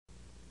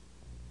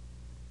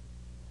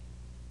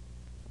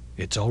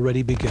It's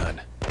already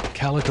begun.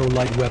 Calico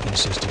Light Weapon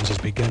Systems has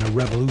begun a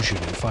revolution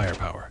in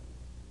firepower.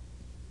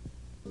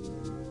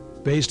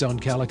 Based on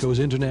Calico's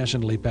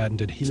internationally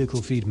patented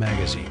Helical feed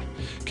magazine,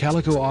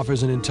 Calico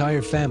offers an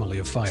entire family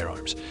of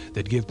firearms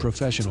that give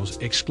professionals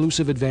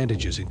exclusive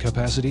advantages in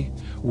capacity,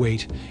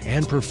 weight,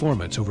 and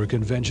performance over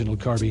conventional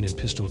carbine and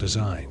pistol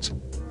designs.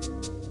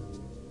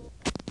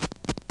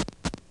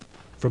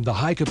 From the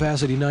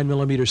high-capacity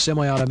 9mm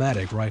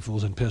semi-automatic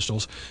rifles and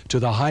pistols to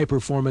the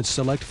high-performance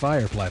select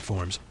fire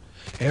platforms,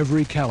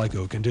 every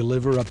Calico can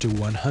deliver up to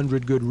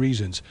 100 good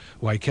reasons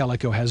why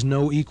Calico has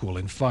no equal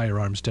in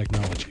firearms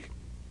technology.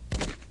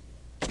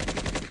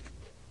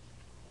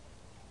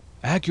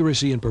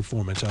 Accuracy and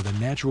performance are the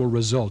natural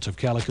results of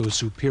Calico's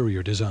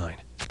superior design.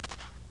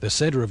 The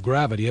center of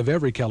gravity of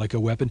every Calico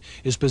weapon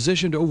is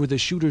positioned over the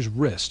shooter's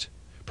wrist,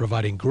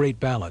 providing great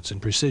balance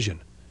and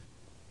precision.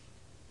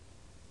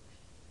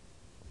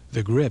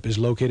 The grip is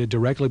located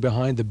directly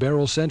behind the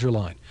barrel center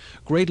line,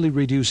 greatly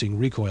reducing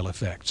recoil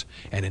effects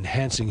and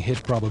enhancing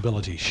hit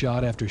probability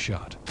shot after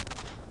shot.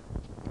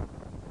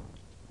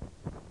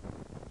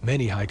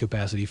 Many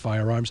high-capacity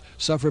firearms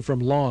suffer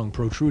from long,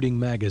 protruding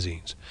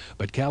magazines,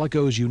 but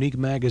Calico's unique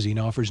magazine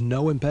offers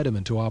no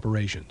impediment to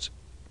operations.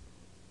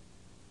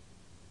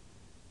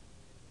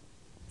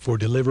 For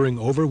delivering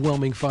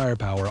overwhelming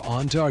firepower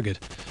on target,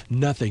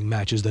 nothing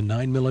matches the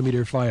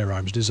 9mm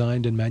firearms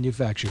designed and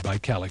manufactured by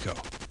Calico.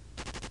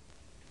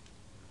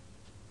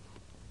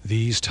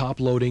 These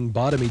top-loading,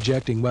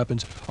 bottom-ejecting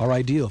weapons are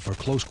ideal for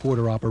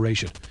close-quarter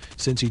operation,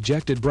 since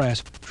ejected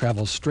brass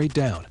travels straight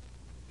down,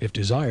 if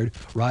desired,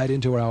 right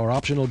into our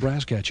optional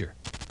brass catcher.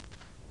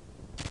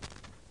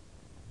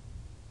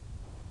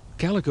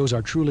 Calicos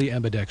are truly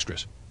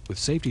ambidextrous, with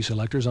safety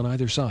selectors on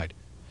either side,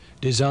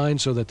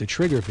 designed so that the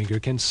trigger finger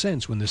can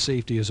sense when the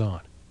safety is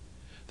on.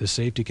 The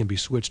safety can be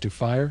switched to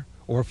fire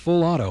or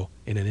full auto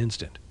in an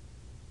instant.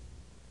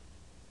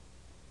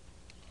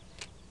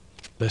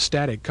 The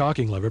static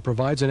cocking lever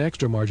provides an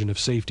extra margin of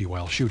safety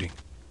while shooting.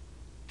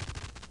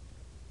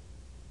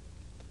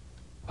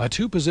 A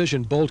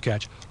two-position bolt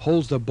catch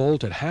holds the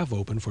bolt at half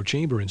open for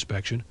chamber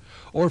inspection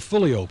or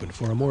fully open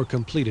for a more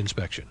complete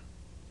inspection.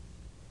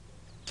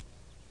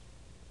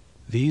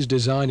 These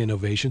design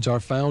innovations are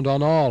found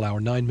on all our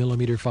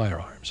 9mm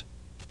firearms.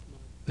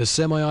 The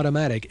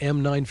semi-automatic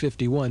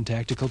M951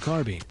 tactical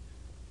carbine,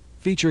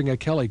 featuring a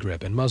Kelly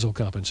grip and muzzle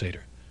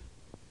compensator.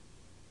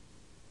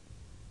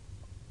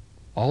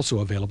 Also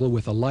available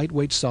with a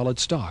lightweight solid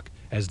stock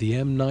as the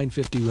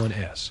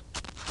M951S.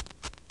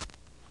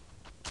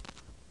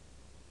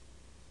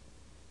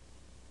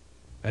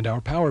 And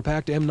our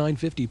power-packed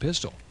M950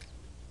 pistol.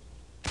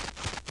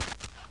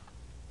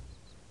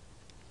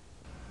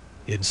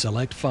 In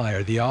select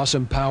fire, the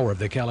awesome power of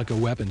the Calico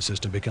weapon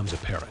system becomes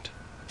apparent.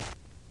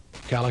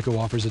 Calico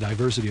offers a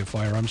diversity of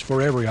firearms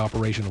for every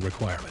operational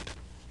requirement.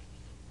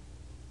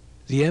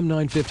 The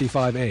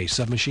M955A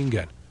submachine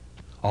gun,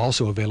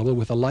 also available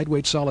with a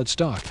lightweight solid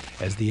stock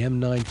as the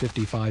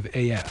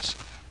M955AS.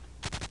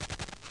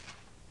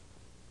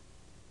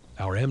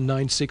 Our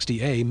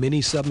M960A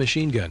mini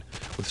submachine gun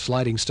with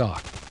sliding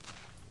stock,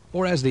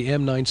 or as the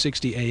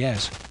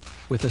M960AS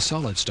with a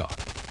solid stock.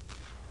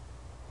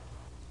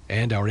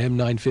 And our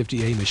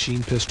M950A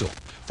machine pistol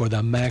for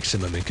the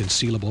maximum in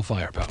concealable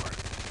firepower.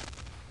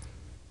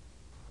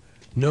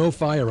 No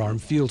firearm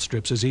field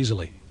strips as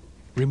easily.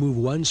 Remove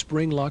one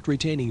spring-locked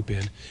retaining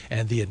pin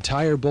and the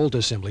entire bolt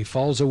assembly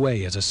falls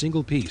away as a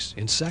single piece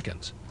in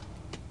seconds.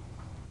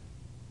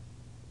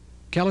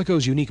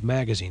 Calico's unique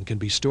magazine can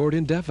be stored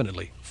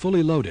indefinitely,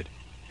 fully loaded,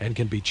 and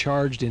can be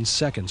charged in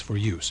seconds for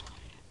use.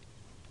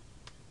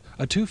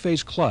 A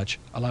two-phase clutch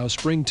allows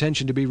spring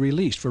tension to be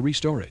released for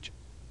restorage.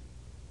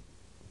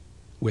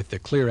 With the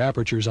clear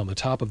apertures on the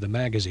top of the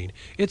magazine,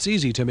 it's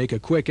easy to make a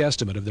quick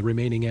estimate of the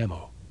remaining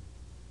ammo.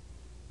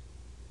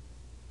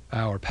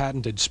 Our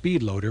patented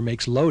speed loader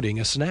makes loading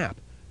a snap.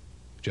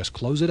 Just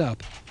close it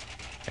up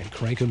and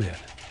crank them in.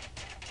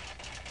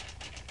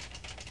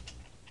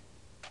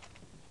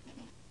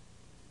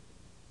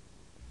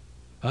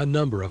 A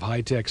number of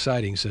high-tech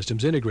sighting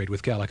systems integrate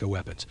with Calico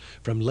weapons,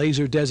 from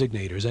laser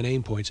designators and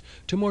aim points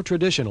to more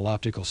traditional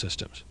optical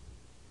systems.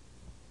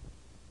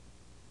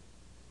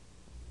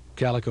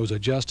 Calico's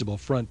adjustable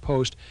front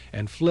post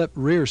and flip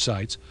rear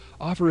sights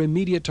offer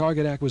immediate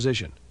target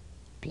acquisition,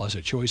 plus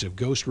a choice of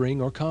ghost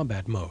ring or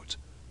combat modes.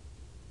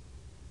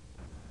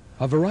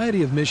 A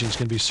variety of missions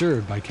can be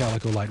served by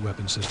Calico Light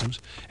Weapon Systems,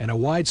 and a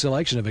wide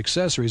selection of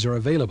accessories are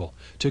available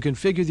to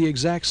configure the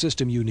exact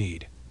system you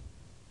need.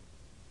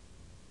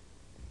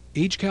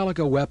 Each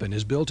Calico weapon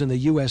is built in the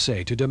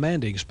USA to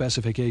demanding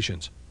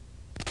specifications.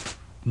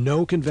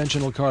 No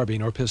conventional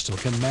carbine or pistol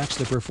can match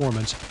the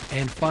performance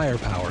and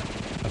firepower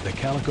of the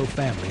Calico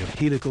family of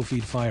helical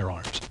feed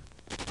firearms.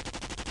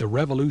 The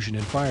revolution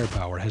in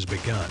firepower has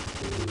begun.